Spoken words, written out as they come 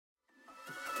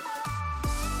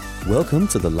Welcome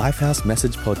to the Lifehouse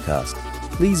Message Podcast.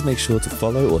 Please make sure to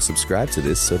follow or subscribe to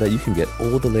this so that you can get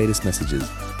all the latest messages.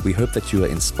 We hope that you are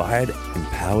inspired,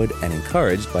 empowered, and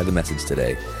encouraged by the message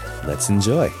today. Let's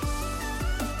enjoy.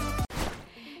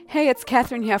 Hey, it's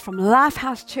Catherine here from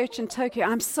Lifehouse Church in Tokyo.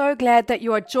 I'm so glad that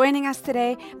you are joining us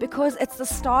today because it's the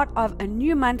start of a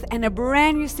new month and a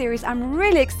brand new series. I'm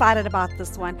really excited about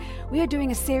this one. We are doing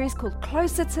a series called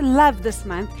Closer to Love this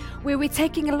month, where we're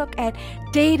taking a look at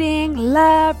dating,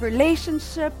 love,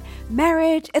 relationship,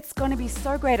 marriage. It's going to be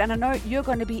so great, and I know you're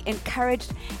going to be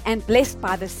encouraged and blessed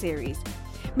by this series.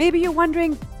 Maybe you're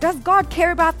wondering, does God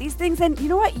care about these things? And you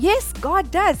know what? Yes,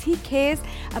 God does. He cares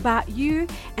about you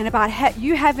and about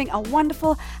you having a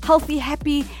wonderful, healthy,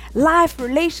 happy life,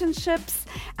 relationships.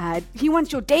 He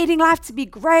wants your dating life to be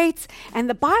great. And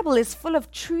the Bible is full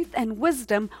of truth and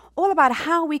wisdom, all about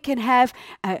how we can have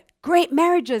great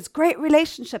marriages, great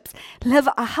relationships, live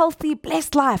a healthy,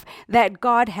 blessed life that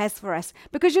God has for us.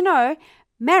 Because you know,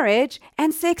 marriage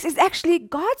and sex is actually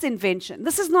God's invention.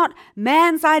 This is not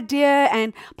man's idea,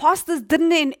 and pastors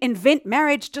didn't invent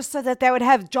marriage just so that they would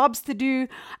have jobs to do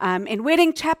in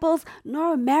wedding chapels.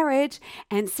 No, marriage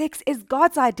and sex is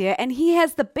God's idea, and He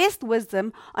has the best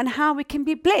wisdom on how we can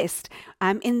be blessed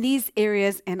in these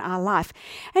areas in our life.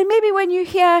 And maybe when you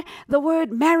hear the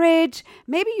word marriage,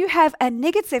 maybe you have a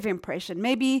negative impression.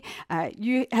 Maybe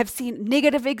you have seen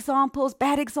negative examples,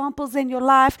 bad examples in your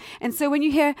life, and so when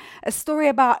you hear a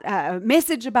story about a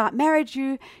message about marriage,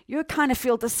 you kind of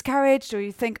feel discouraged, or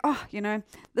you think, oh, you know,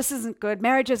 this isn't good,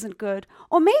 marriage isn't good.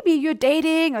 Or maybe you're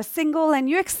dating or single and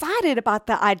you're excited about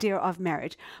the idea of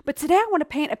marriage. But today I want to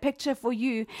paint a picture for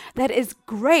you that is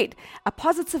great, a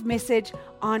positive message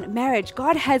on marriage.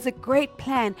 God has a great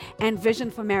plan and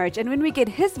vision for marriage. And when we get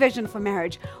His vision for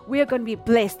marriage, we are going to be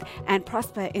blessed and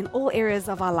prosper in all areas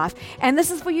of our life. And this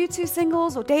is for you too,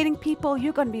 singles or dating people.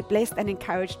 You're going to be blessed and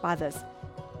encouraged by this.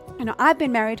 You know, I've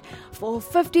been married for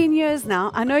 15 years now.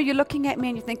 I know you're looking at me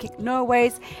and you're thinking, no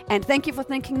ways, and thank you for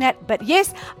thinking that. But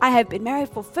yes, I have been married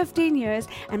for 15 years,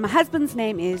 and my husband's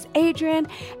name is Adrian.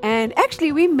 And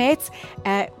actually, we met,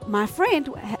 my friend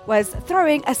was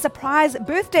throwing a surprise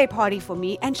birthday party for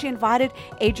me, and she invited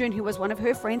Adrian, who was one of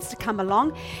her friends, to come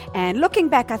along. And looking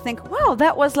back, I think, wow,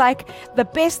 that was like the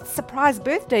best surprise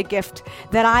birthday gift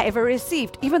that I ever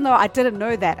received, even though I didn't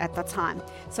know that at the time.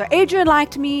 So Adrian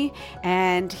liked me,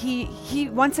 and he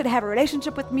wanted to have a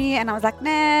relationship with me, and I was like,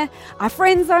 nah, I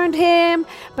friend zoned him.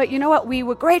 But you know what? We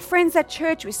were great friends at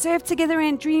church. We served together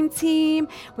in Dream Team.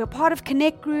 We were part of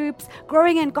connect groups,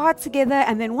 growing in God together.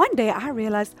 And then one day I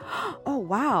realized, oh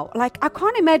wow, like I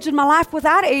can't imagine my life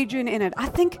without Adrian in it. I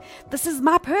think this is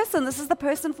my person. This is the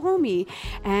person for me.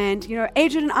 And you know,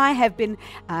 Adrian and I have been,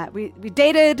 we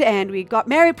dated and we got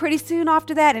married pretty soon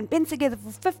after that, and been together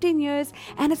for 15 years,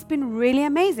 and it's been really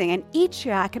amazing. And each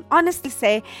year I can honestly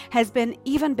say has been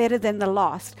even better than the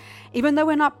last. Even though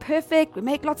we're not perfect, we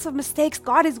make lots of mistakes,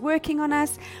 God is working on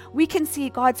us. We can see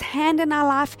God's hand in our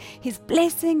life, His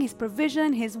blessing, His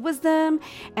provision, His wisdom.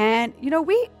 And, you know,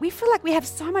 we feel like we have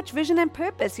so much vision and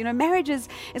purpose. You know, marriage is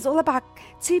all about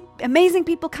two amazing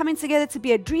people coming together to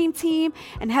be a dream team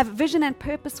and have vision and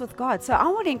purpose with God. So I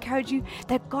want to encourage you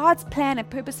that God's plan and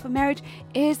purpose for marriage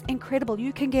is incredible.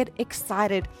 You can get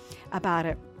excited about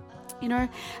it. You know,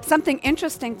 something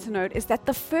interesting to note is that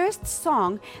the first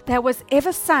song that was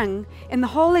ever sung in the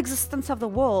whole existence of the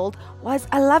world was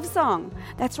a love song.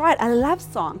 That's right, a love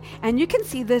song. And you can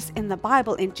see this in the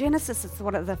Bible. In Genesis, it's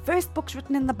one of the first books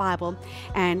written in the Bible.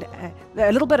 And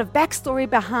a little bit of backstory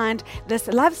behind this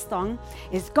love song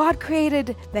is God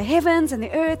created the heavens and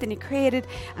the earth, and He created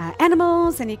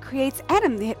animals, and He creates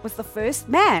Adam. He was the first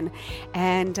man.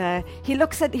 And He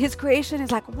looks at His creation and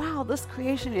is like, wow, this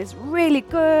creation is really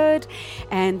good.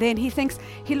 And then he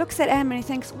looks at Adam and he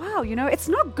thinks, wow, you know, it's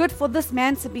not good for this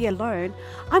man to be alone.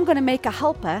 I'm going to make a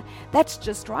helper that's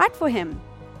just right for him.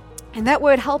 And that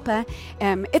word helper,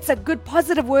 it's a good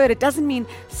positive word. It doesn't mean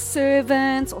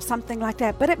servant or something like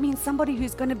that, but it means somebody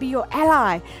who's going to be your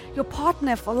ally, your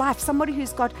partner for life, somebody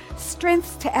who's got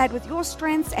strengths to add with your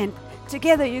strengths, and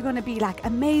together you're going to be like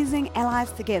amazing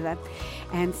allies together.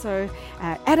 And so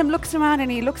Adam looks around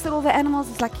and he looks at all the animals.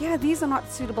 He's like, yeah, these are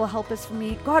not suitable helpers for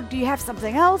me. God, do you have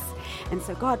something else? And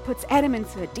so God puts Adam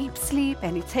into a deep sleep,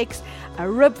 and He takes a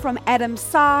rib from Adam's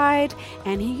side,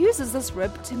 and He uses this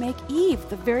rib to make Eve,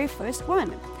 the very first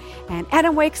one. And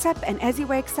Adam wakes up, and as he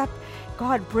wakes up,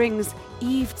 God brings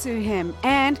Eve to him,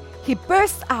 and he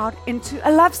bursts out into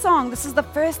a love song. This is the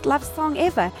first love song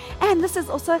ever. And this is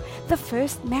also the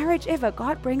first marriage ever.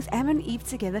 God brings Adam and Eve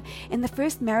together in the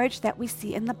first marriage that we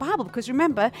see in the Bible. Because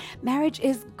remember, marriage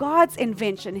is God's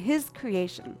invention, His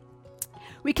creation.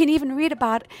 We can even read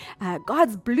about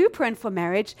God's blueprint for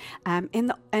marriage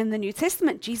in the New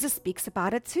Testament. Jesus speaks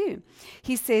about it too.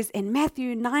 He says in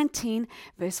Matthew 19,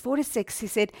 verse 46, he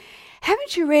said,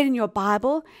 "Haven't you read in your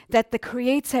Bible that the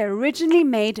Creator originally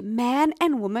made man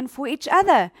and woman for each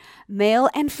other, male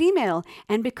and female?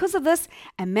 And because of this,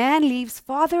 a man leaves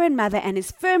father and mother and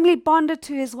is firmly bonded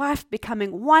to his wife,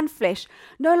 becoming one flesh,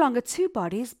 no longer two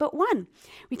bodies, but one."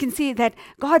 We can see that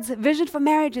God's vision for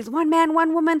marriage is one man,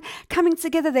 one woman coming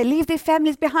together. They leave their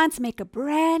families behind to make a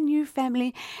brand new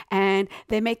family, and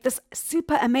they make this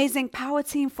super amazing power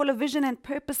team full of vision and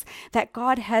purpose that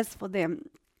God has for them.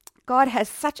 God has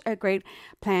such a great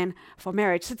plan for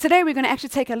marriage. So today we're going to actually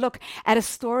take a look at a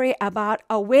story about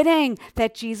a wedding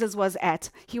that Jesus was at.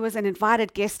 He was an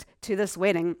invited guest to this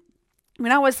wedding.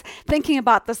 When I was thinking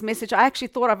about this message, I actually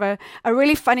thought of a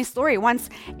really funny story. Once,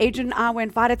 Adrian and I were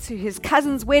invited to his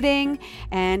cousin's wedding,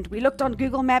 and we looked on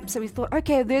Google Maps, and we thought,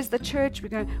 okay, there's the church.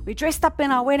 We dressed up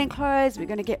in our wedding clothes. We're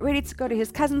going to get ready to go to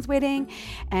his cousin's wedding,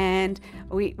 and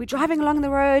we're driving along the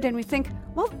road, and we think,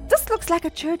 well, this looks like a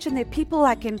church, and there are people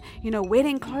like in,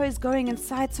 wedding clothes going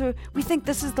inside. So we think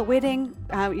this is the wedding,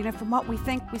 from what we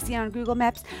think we see on Google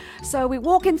Maps. So we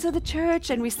walk into the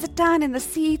church, and we sit down in the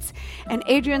seats, and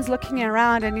Adrian's looking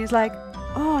around, and he's like,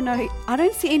 oh no, I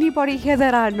don't see anybody here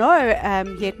that I know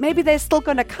yet. Maybe they're still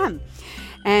going to come.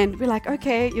 And we're like,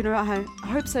 okay, I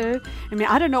hope so. I mean,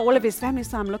 I don't know all of his family,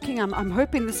 so I'm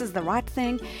hoping this is the right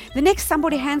thing. The next,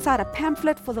 somebody hands out a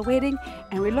pamphlet for the wedding,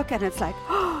 and we look at it, it's like,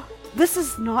 oh, this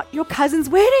is not your cousin's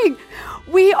wedding.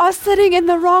 We are sitting in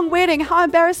the wrong wedding. How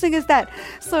embarrassing is that?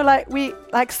 So we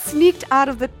sneaked out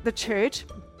of the church.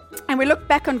 And we looked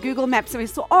back on Google Maps and we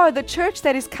saw, the church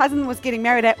that his cousin was getting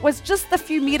married at was just a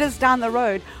few meters down the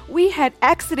road. We had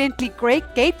accidentally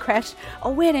gate crashed a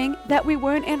wedding that we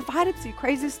weren't invited to.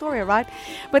 Crazy story, right?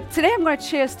 But today I'm going to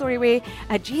share a story where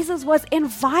Jesus was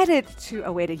invited to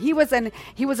a wedding. He was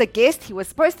a guest. He was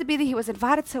supposed to be there. He was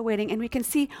invited to a wedding, and we can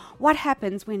see what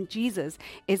happens when Jesus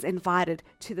is invited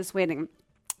to this wedding.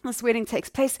 This wedding takes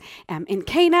place in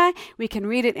Cana. We can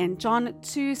read it in John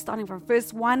 2, starting from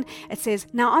verse 1. It says,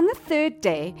 "Now on the third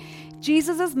day,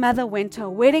 Jesus' mother went to a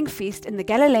wedding feast in the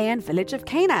Galilean village of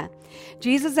Cana.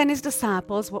 Jesus and his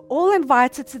disciples were all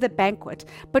invited to the banquet,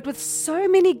 but with so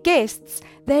many guests,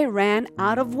 they ran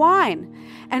out of wine.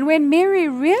 And when Mary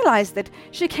realized it,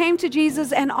 she came to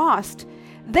Jesus and asked,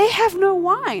 'They have no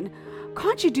wine.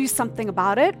 Can't you do something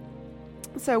about it?'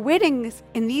 So weddings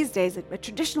in these days, a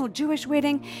traditional Jewish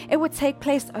wedding, it would take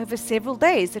place over several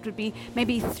days. It would be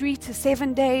maybe 3 to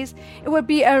 7 days. It would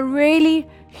be a really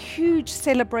huge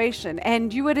celebration,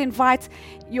 and you would invite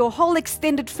your whole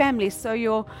extended family, so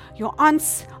your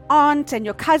aunt and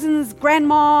your cousins,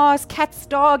 grandmas, cats,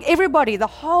 dog, everybody, the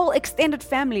whole extended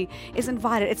family is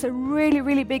invited. It's a really,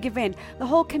 really big event. The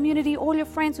whole community, all your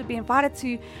friends would be invited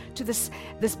to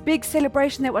this big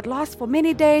celebration that would last for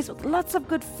many days with lots of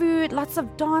good food, lots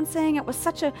of dancing. It was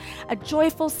such a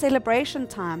joyful celebration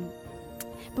time.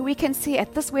 But we can see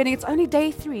at this wedding, it's only day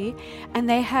 3, and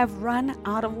they have run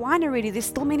out of wine already. There's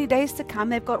still many days to come.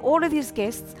 They've got all of these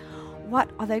guests. What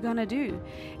are they going to do?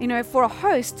 For a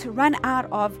host to run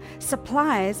out of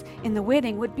supplies in the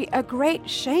wedding would be a great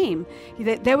shame.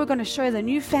 They were going to show the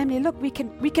new family, look, we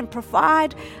can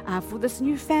provide for this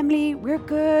new family. We're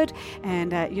good,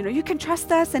 and you can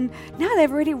trust us. And now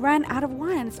they've already run out of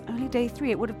wine. It's only day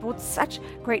 3. It would have brought such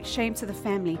great shame to the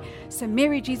family. So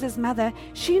Mary, Jesus' mother,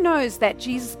 she knows that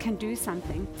Jesus can do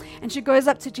something, and she goes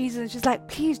up to Jesus and she's like,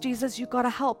 "Please, Jesus, you got to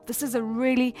help. This is a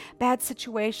really bad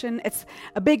situation. It's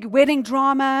a big wedding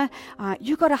drama.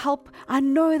 You got to help. I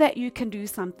know that you can do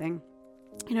something."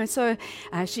 So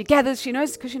she gathers,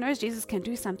 because she knows Jesus can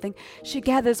do something. She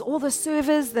gathers all the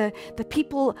servers, the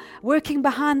people working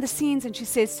behind the scenes, and she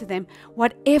says to them,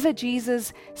 whatever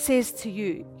Jesus says to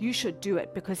you, you should do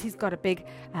it, because he's got a big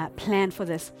plan for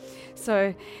this.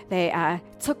 So they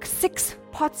took 6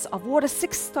 pots of water,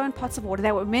 6 stone pots of water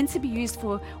that were meant to be used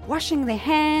for washing their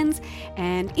hands,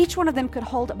 and each one of them could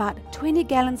hold about 20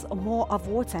 gallons or more of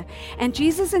water. And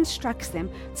Jesus instructs them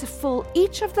to fill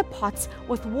each of the pots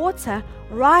with water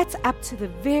right up to the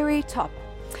very top.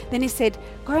 Then he said,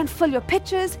 "Go and fill your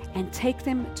pitchers and take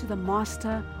them to the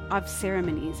master of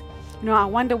ceremonies." I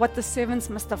wonder what the servants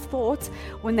must have thought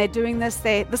when they're doing this.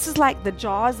 This is like the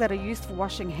jars that are used for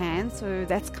washing hands, so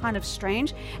that's kind of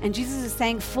strange. And Jesus is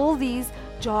saying, fill these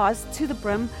jars to the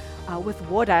brim with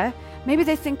water. Maybe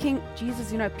they're thinking,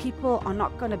 Jesus, people are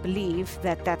not going to believe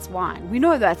that that's wine. We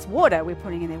know that's water we're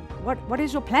putting in there. What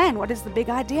is your plan? What is the big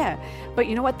idea? But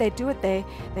you know what they do? They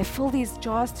fill these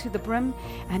jars to the brim,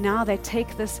 and now they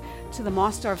take this to the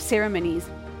master of ceremonies.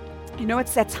 You know,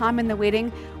 it's that time in the wedding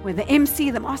where the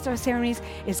MC, the master of ceremonies,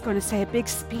 is going to say a big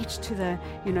speech to the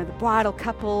bridal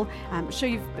couple. I'm sure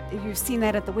you've seen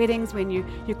that at the weddings when you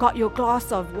got your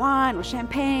glass of wine or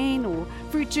champagne or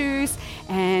fruit juice,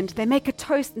 and they make a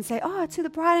toast and say, "Oh, to the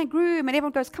bride and groom," and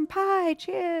everyone goes, "Kampai,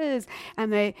 cheers,"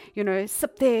 and they,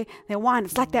 sip their wine.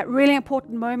 It's like that really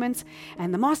important moment,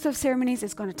 and the master of ceremonies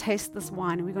is going to taste this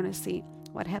wine, and we're going to see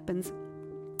what happens.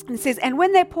 And it says, "And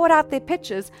when they poured out their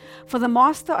pitchers for the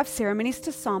master of ceremonies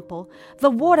to sample,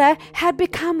 the water had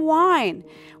become wine.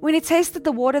 When he tasted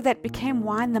the water that became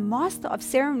wine, the master of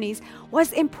ceremonies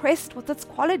was impressed with its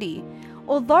quality.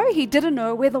 Although he didn't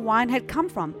know where the wine had come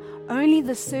from, only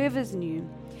the servers knew.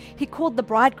 He called the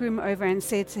bridegroom over and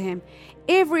said to him,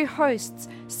 'Every host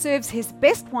serves his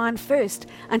best wine first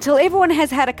until everyone has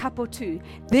had a cup or two.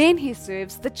 Then he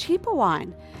serves the cheaper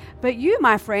wine. But you,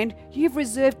 my friend, you've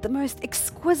reserved the most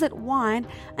exquisite wine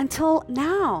until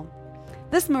now.'"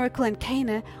 This miracle in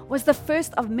Cana was the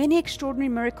first of many extraordinary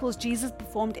miracles Jesus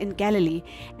performed in Galilee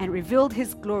and revealed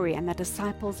his glory, and the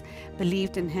disciples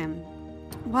believed in him.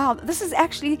 Wow, this is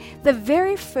actually the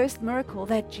very first miracle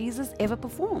that Jesus ever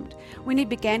performed when he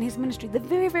began his ministry, the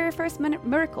very, very first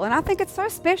miracle. And I think it's so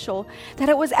special that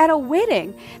it was at a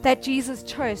wedding that Jesus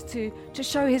chose to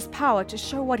show his power, to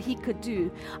show what he could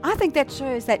do. I think that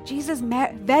shows that Jesus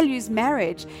values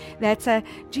marriage, that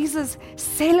Jesus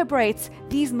celebrates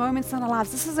these moments in our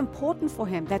lives. This is important for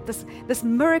him, that this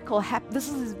miracle happened. This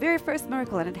is his very first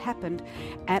miracle, and it happened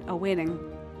at a wedding.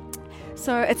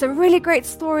 So it's a really great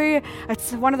story.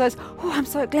 It's one of those, I'm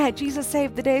so glad Jesus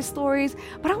saved the day stories.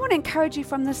 But I want to encourage you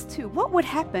from this too. What would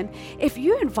happen if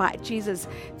you invite Jesus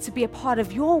to be a part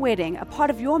of your wedding, a part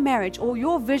of your marriage, or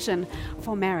your vision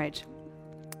for marriage?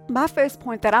 My first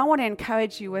point that I want to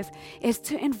encourage you with is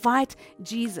to invite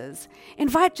Jesus.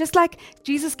 Invite, just like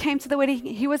Jesus came to the wedding,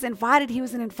 he was invited, he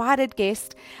was an invited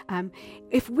guest.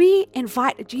 If we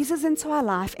invite Jesus into our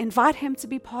life, invite him to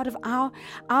be part of our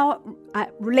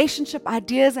relationship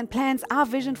ideas and plans, our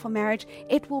vision for marriage,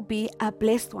 it will be a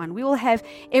blessed one. We will have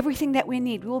everything that we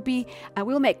need.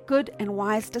 We'll make good and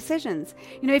wise decisions.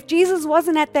 If Jesus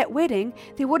wasn't at that wedding,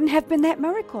 there wouldn't have been that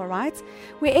miracle, right?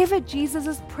 Wherever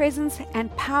Jesus' presence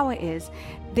and power is,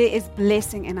 there is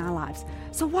blessing in our lives.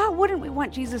 So why wouldn't we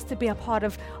want Jesus to be a part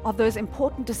of those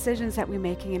important decisions that we're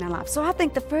making in our lives? So I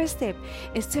think the first step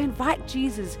is to invite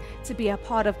Jesus to be a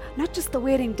part of not just the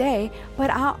wedding day, but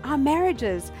our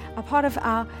marriages, a part of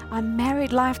our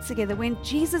married life together. When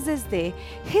Jesus is there,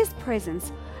 his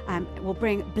presence will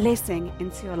bring blessing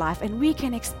into your life. And we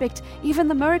can expect even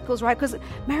the miracles, right? Because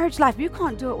marriage life, you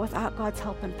can't do it without God's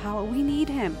help and power. We need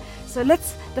him. So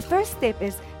the first step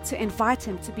is to invite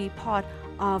him to be part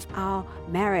of our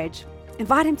marriage.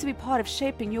 Invite him to be part of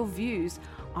shaping your views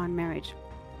on marriage.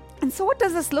 And so what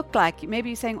does this look like? Maybe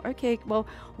you're saying, okay, well,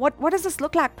 what does this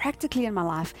look like practically in my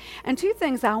life? And two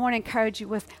things that I want to encourage you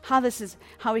with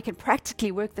how we can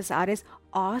practically work this out is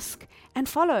ask and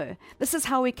follow. This is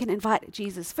how we can invite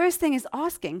Jesus. First thing is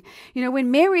asking. When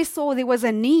Mary saw there was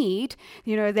a need,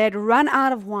 they'd run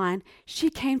out of wine, she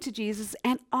came to Jesus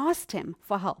and asked him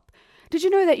for help. Did you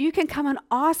know that you can come and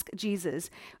ask Jesus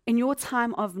in your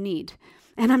time of need?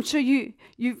 And I'm sure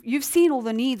you've seen all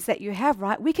the needs that you have,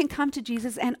 right? We can come to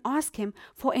Jesus and ask him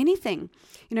for anything.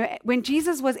 When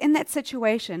Jesus was in that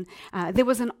situation, there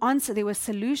was an answer, there were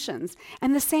solutions.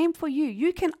 And the same for you.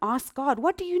 You can ask God,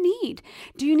 what do you need?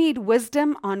 Do you need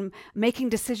wisdom on making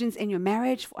decisions in your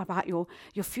marriage, about your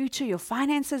future, your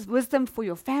finances, wisdom for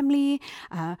your family?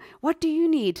 What do you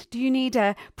need? Do you need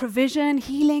provision,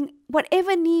 healing?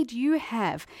 Whatever need you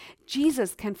have,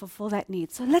 Jesus can fulfill that need.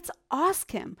 So let's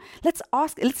ask him. Let's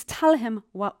tell him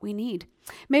what we need.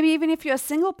 Maybe even if you're a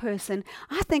single person,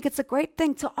 I think it's a great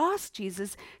thing to ask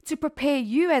Jesus to prepare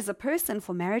you as a person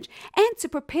for marriage and to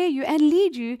prepare you and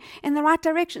lead you in the right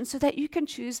direction so that you can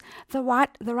choose the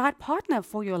right partner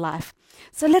for your life.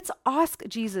 So let's ask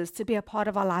Jesus to be a part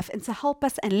of our life and to help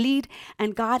us and lead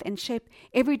and guide and shape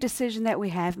every decision that we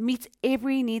have, meet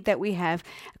every need that we have,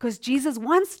 because Jesus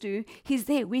wants to. He's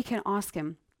there. We can ask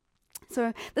him.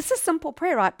 So this is simple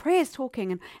prayer, right? Prayer is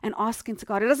talking and asking to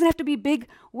God. It doesn't have to be big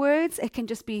words. It can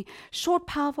just be short,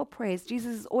 powerful prayers.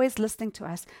 Jesus is always listening to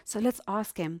us. So let's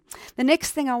ask him. The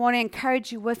next thing I want to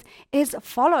encourage you with is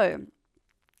follow.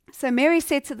 So Mary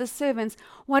said to the servants,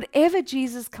 whatever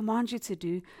Jesus commands you to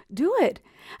do, do it.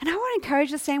 And I want to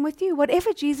encourage the same with you.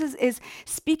 Whatever Jesus is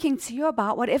speaking to you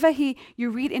about, whatever you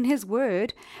read in his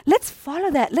word, let's follow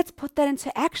that. Let's put that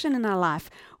into action in our life.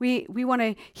 We want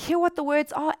to hear what the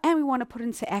words are, and we want to put it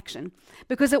into action,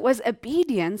 because it was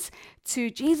obedience to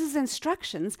Jesus'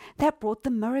 instructions that brought the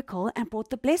miracle and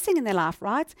brought the blessing in their life,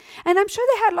 right? And I'm sure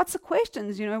they had lots of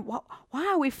questions. Why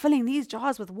are we filling these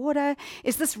jars with water?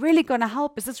 Is this really going to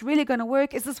help? Is this really going to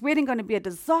work? Is this wedding going to be a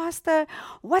disaster?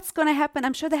 What's going to happen?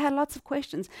 I'm sure they had lots of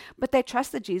questions, but they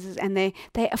trusted Jesus and they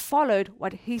followed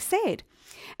what he said.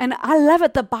 And I love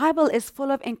it. The Bible is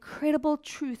full of incredible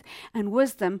truth and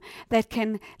wisdom that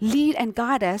can lead and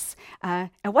guide us and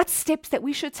what steps that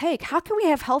we should take. How can we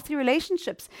have healthy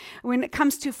relationships? When it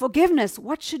comes to forgiveness,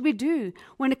 what should we do?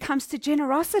 When it comes to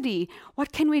generosity,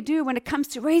 what can we do? When it comes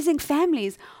to raising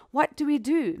families, what do we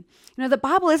do? The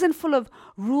Bible isn't full of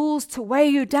rules to weigh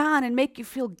you down and make you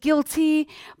feel guilty,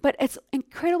 but it's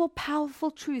incredible,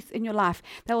 powerful truth in your life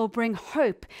that will bring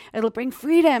hope. It'll bring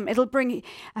freedom. It'll bring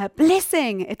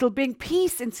blessing. It'll bring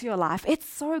peace into your life. It's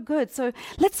so good. So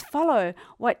let's follow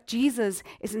what Jesus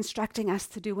is instructing us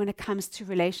to do when it comes to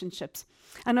relationships.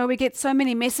 I know we get so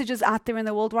many messages out there in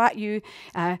the world, right?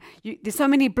 There's so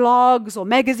many blogs or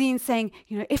magazines saying,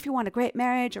 if you want a great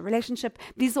marriage or relationship,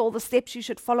 these are all the steps you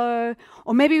should follow.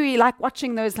 Or maybe we like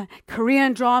watching those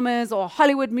Korean dramas or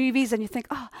Hollywood movies, and you think,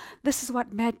 this is what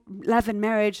love and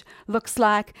marriage looks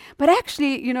like. But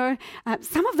actually,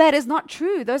 some of that is not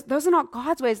true. Those are not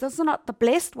God's ways. Those are not the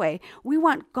blessed way. We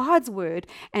want God's word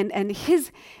and his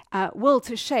will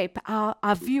to shape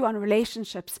our view on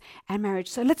relationships and marriage.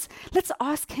 So let's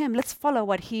ask him. Let's follow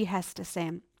what he has to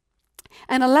say.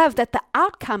 And I love that the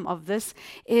outcome of this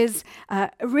is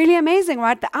really amazing,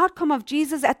 right? The outcome of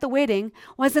Jesus at the wedding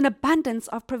was an abundance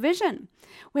of provision.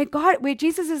 Where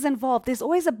Jesus is involved, there's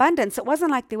always abundance. It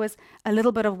wasn't like there was a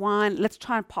little bit of wine, let's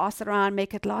try and pass it around,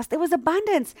 make it last. There was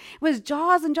abundance. It was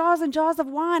jars and jars and jars of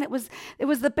wine. It was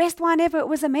the best wine ever. It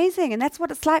was amazing. And that's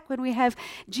what it's like when we have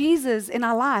Jesus in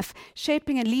our life,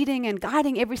 shaping and leading and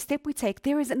guiding every step we take.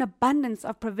 There is an abundance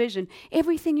of provision.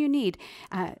 Everything you need.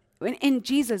 In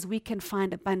Jesus, we can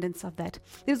find abundance of that.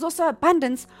 There's also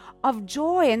abundance of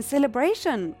joy and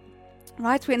celebration.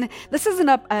 Right? This isn't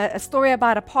a story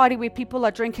about a party where people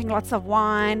are drinking lots of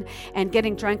wine and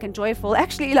getting drunk and joyful.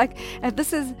 Actually,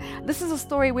 this is a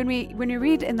story when we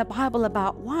read in the Bible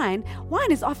about wine.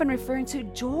 Wine is often referring to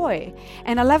joy,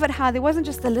 and I love it how there wasn't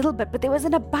just a little bit, but there was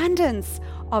an abundance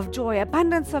of joy,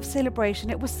 abundance of celebration.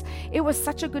 It was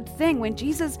such a good thing when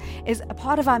Jesus is a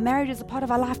part of our marriage, is a part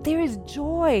of our life. There is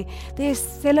joy, there's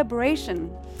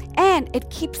celebration, and it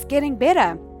keeps getting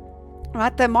better.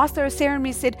 Right, the master of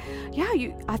ceremony said, I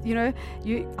thought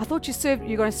you're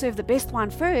going to serve the best wine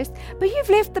first, but you've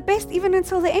left the best even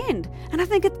until the end. And I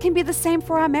think it can be the same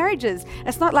for our marriages.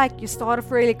 It's not like you start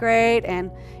off really great and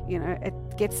it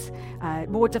gets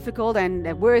more difficult and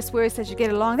worse as you get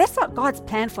along. That's not God's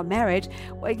plan for marriage.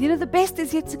 The best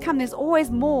is yet to come. There's always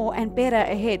more and better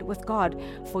ahead with God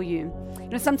for you.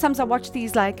 Sometimes I watch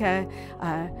these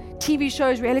TV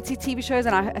shows, reality TV shows,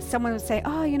 and someone would say,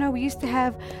 we used to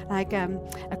have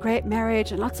a great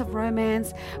marriage and lots of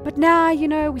romance, but now,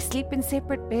 we sleep in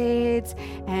separate beds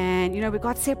and, we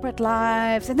got separate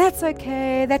lives, and that's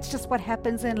okay. That's just what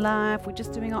happens in life. We're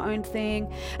just doing our own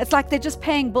thing. It's like they're just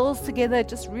paying bills together,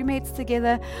 just roommates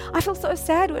together. I feel so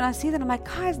sad when I see that. I'm like,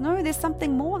 guys, no, there's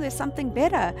something more. There's something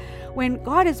better. When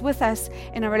God is with us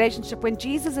in a relationship, when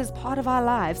Jesus is part of our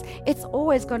lives, it's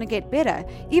always going to get better.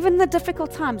 Even in the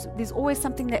difficult times, there's always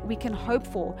something that we can hope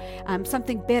for,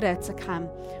 something better to come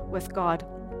with God.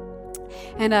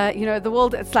 And, the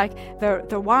world, it's like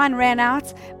the wine ran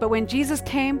out, but when Jesus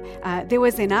came, there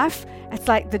was enough. It's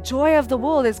like the joy of the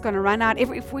world is going to run out.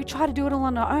 If we try to do it all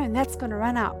on our own, that's going to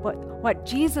run out. But what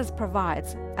Jesus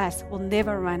provides us will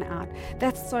never run out.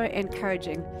 That's so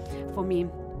encouraging for me.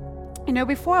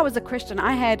 Before I was a Christian,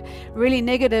 I had really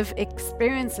negative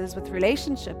experiences with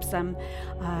relationships.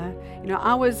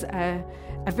 I was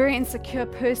a very insecure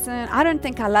person. I don't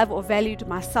think I love or valued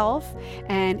myself.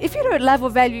 And if you don't love or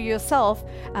value yourself,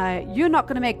 you're not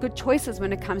going to make good choices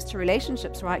when it comes to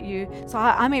relationships, right? So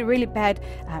I made really bad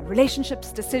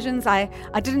relationships decisions. I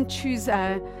didn't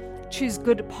choose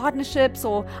good partnerships,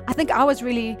 or I think I was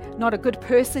really not a good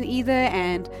person either,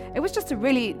 and it was just a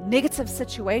really negative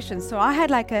situation. So I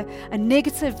had a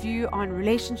negative view on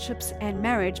relationships and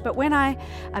marriage. But when I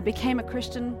became a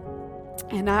Christian,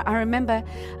 And I remember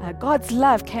God's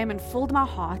love came and filled my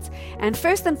heart. And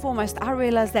first and foremost, I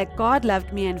realized that God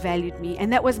loved me and valued me.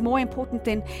 And that was more important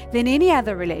than any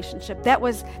other relationship.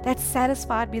 That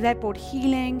satisfied me. That brought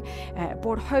healing,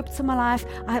 brought hope to my life.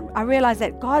 I realized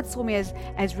that God saw me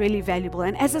as really valuable.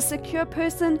 And as a secure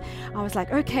person, I was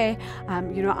like, okay,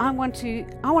 I want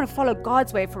to follow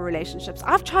God's way for relationships.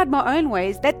 I've tried my own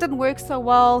ways. That didn't work so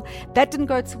well. That didn't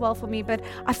go too well for me. But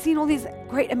I've seen all these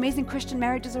great, amazing Christian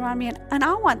marriages around me. And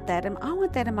I want that, and I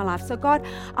want that in my life. So God,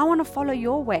 I want to follow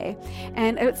your way.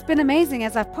 And it's been amazing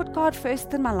as I've put God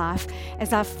first in my life,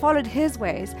 as I've followed his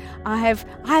ways. I have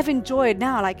enjoyed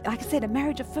now, like I said, a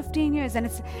marriage of 15 years, and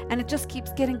it just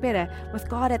keeps getting better with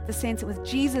God at the center, with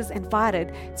Jesus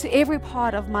invited to every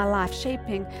part of my life,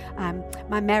 shaping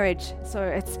my marriage.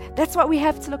 So that's what we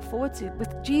have to look forward to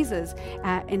with Jesus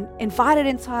invited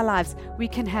into our lives. We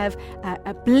can have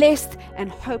a blessed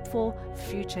and hopeful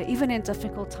future, even in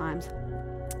difficult times.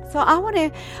 So I want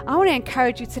to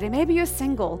encourage you today. Maybe you're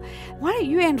single. Why don't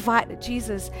you invite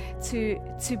Jesus to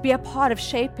be a part of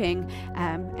shaping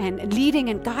and leading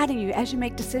and guiding you as you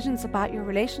make decisions about your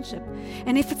relationship?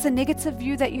 And if it's a negative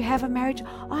view that you have of marriage,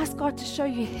 ask God to show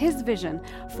you his vision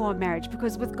for a marriage.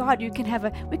 Because with God,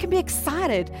 we can be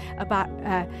excited about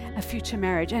a future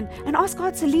marriage and ask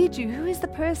God to lead you. Who is the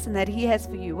person that he has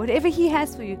for you? Whatever he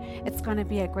has for you, it's going to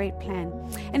be a great plan.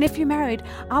 And if you're married,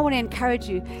 I want to encourage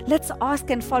you. Let's ask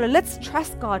and follow. Let's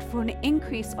trust God for an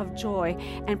increase of joy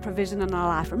and provision in our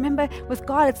life. Remember, with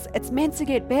God, it's meant to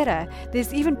get better.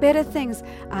 There's even better things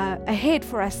ahead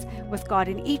for us with God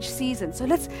in each season. So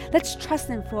let's trust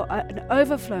him for an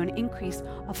overflow and increase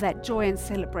of that joy and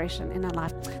celebration in our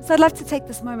life. So I'd love to take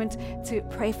this moment to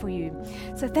pray for you.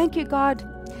 So thank you, God,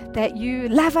 that you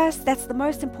love us. That's the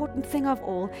most important thing of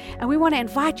all. And we want to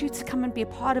invite you to come and be a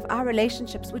part of our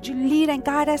relationships. Would you lead and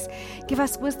guide us? Give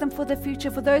us wisdom for the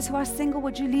future. For those who are single,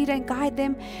 would you lead and guide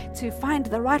them to find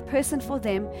the right person for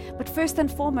them? But first and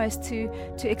foremost, to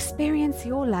experience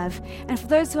your love. And for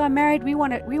those who are married, we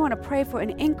want to pray for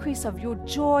an increase of your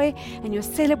joy and your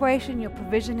celebration, your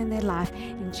provision in their life.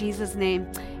 In Jesus' name,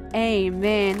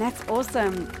 amen. That's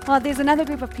awesome. Well, there's another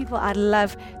group of people I'd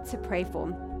love to pray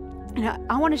for. And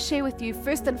I want to share with you,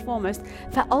 first and foremost,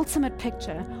 the ultimate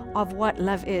picture of what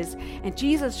love is. And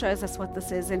Jesus shows us what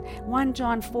this is. In 1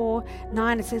 John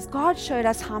 4:9, it says, God showed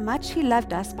us how much he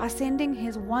loved us by sending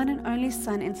his one and only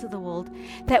Son into the world,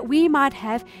 that we might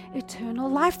have eternal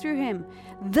life through him.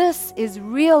 This is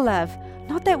real love.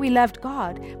 Not that we loved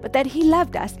God, but that he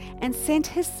loved us and sent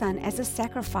his Son as a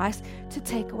sacrifice to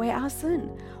take away our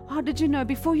sin. How did you know?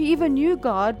 Before you even knew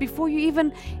God, before you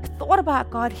even thought about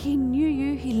God, he knew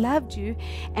you, he loved you,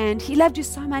 and he loved you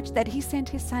so much that he sent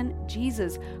his Son,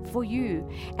 Jesus, for you.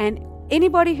 And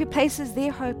anybody who places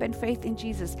their hope and faith in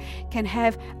Jesus can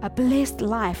have a blessed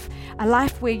life, a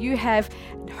life where you have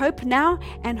hope now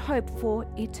and hope for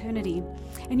eternity.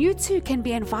 And you too can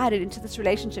be invited into this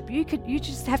relationship. You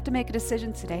just have to make a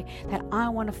decision today that I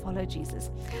want to follow Jesus.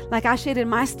 Like I shared in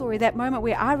my story, that moment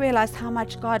where I realized how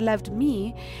much God loved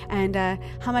me and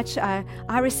how much I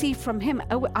received from him,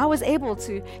 I was able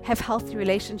to have healthy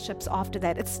relationships after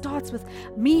that. It starts with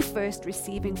me first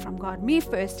receiving from God, me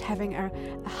first having a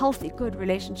healthy, good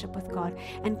relationship with God.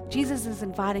 And Jesus is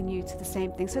inviting you to the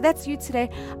same thing. So that's you today.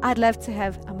 I'd love to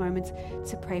have a moment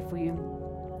to pray for you.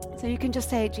 So you can just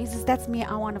say, Jesus, that's me.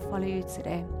 I want to follow you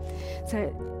today.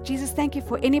 So Jesus, thank you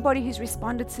for anybody who's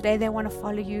responded today. They want to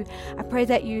follow you. I pray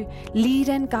that you lead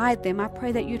and guide them. I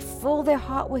pray that you'd fill their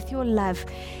heart with your love.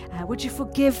 Would you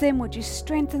forgive them? Would you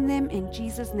strengthen them? In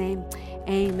Jesus' name,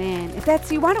 amen. If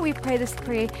that's you, why don't we pray this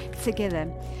prayer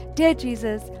together? Dear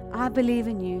Jesus, I believe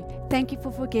in you. Thank you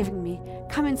for forgiving me.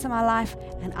 Come into my life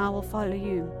and I will follow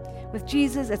you. With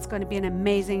Jesus, it's going to be an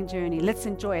amazing journey. Let's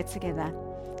enjoy it together.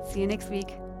 See you next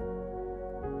week.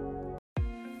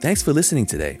 Thanks for listening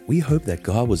today. We hope that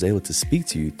God was able to speak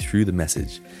to you through the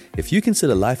message. If you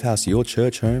consider Lifehouse your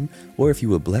church home, or if you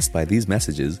were blessed by these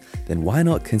messages, then why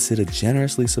not consider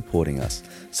generously supporting us?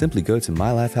 Simply go to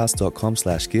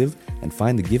mylifehouse.com/give and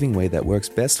find the giving way that works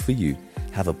best for you.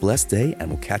 Have a blessed day, and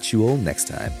we'll catch you all next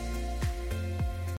time.